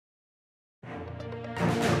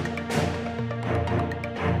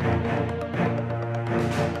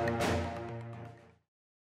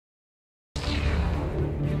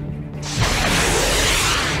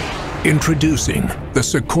Introducing the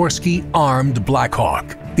Sikorsky Armed Black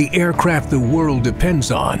Hawk, the aircraft the world depends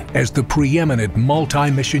on as the preeminent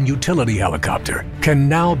multi-mission utility helicopter, can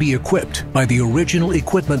now be equipped by the original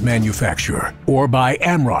equipment manufacturer or by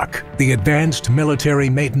AMROC, the Advanced Military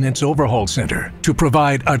Maintenance Overhaul Center, to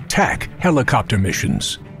provide attack helicopter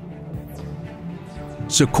missions.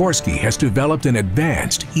 Sikorsky has developed an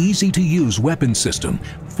advanced, easy-to-use weapon system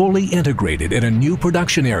fully integrated in a new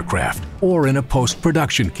production aircraft or in a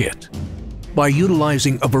post-production kit. By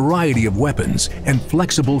utilizing a variety of weapons and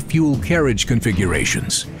flexible fuel carriage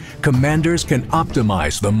configurations, commanders can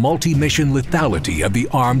optimize the multi-mission lethality of the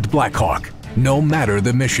Armed Black Hawk, no matter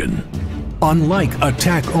the mission. Unlike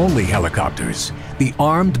attack-only helicopters, the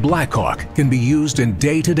Armed Black Hawk can be used in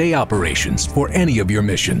day-to-day operations for any of your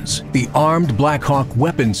missions. The Armed Black Hawk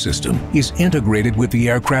weapon system is integrated with the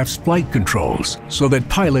aircraft's flight controls so that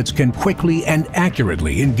pilots can quickly and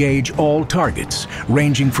accurately engage all targets,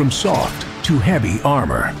 ranging from soft to heavy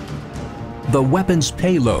armor. The weapons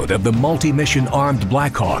payload of the multi-mission Armed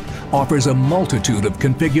Black Hawk offers a multitude of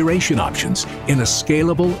configuration options in a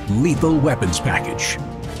scalable, lethal weapons package.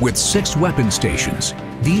 With 6 weapon stations,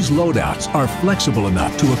 these loadouts are flexible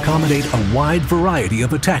enough to accommodate a wide variety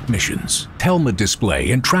of attack missions. Helmet display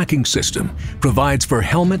and tracking system provides for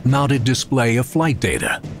helmet-mounted display of flight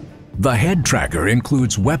data. The head tracker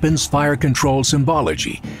includes weapons fire control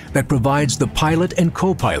symbology that provides the pilot and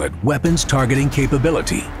co-pilot weapons targeting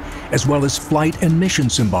capability, as well as flight and mission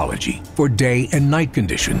symbology for day and night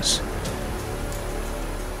conditions.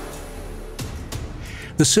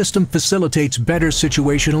 The system facilitates better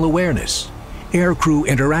situational awareness, aircrew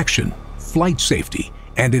interaction, flight safety,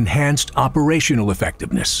 and enhanced operational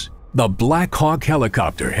effectiveness. The Black Hawk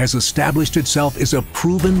helicopter has established itself as a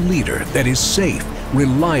proven leader that is safe,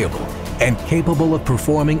 reliable, and capable of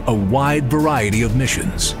performing a wide variety of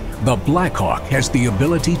missions. The Black Hawk has the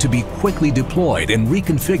ability to be quickly deployed and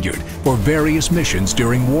reconfigured for various missions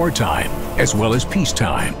during wartime, as well as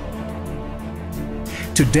peacetime.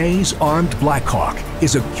 Today's Armed Black Hawk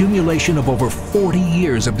is an accumulation of over 40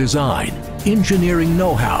 years of design, engineering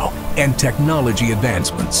know-how, and technology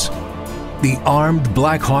advancements. The Armed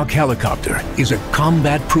Black Hawk helicopter is a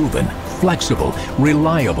combat-proven, flexible,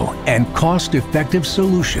 reliable, and cost-effective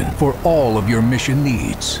solution for all of your mission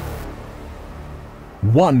needs.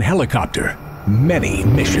 One helicopter, many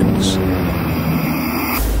missions.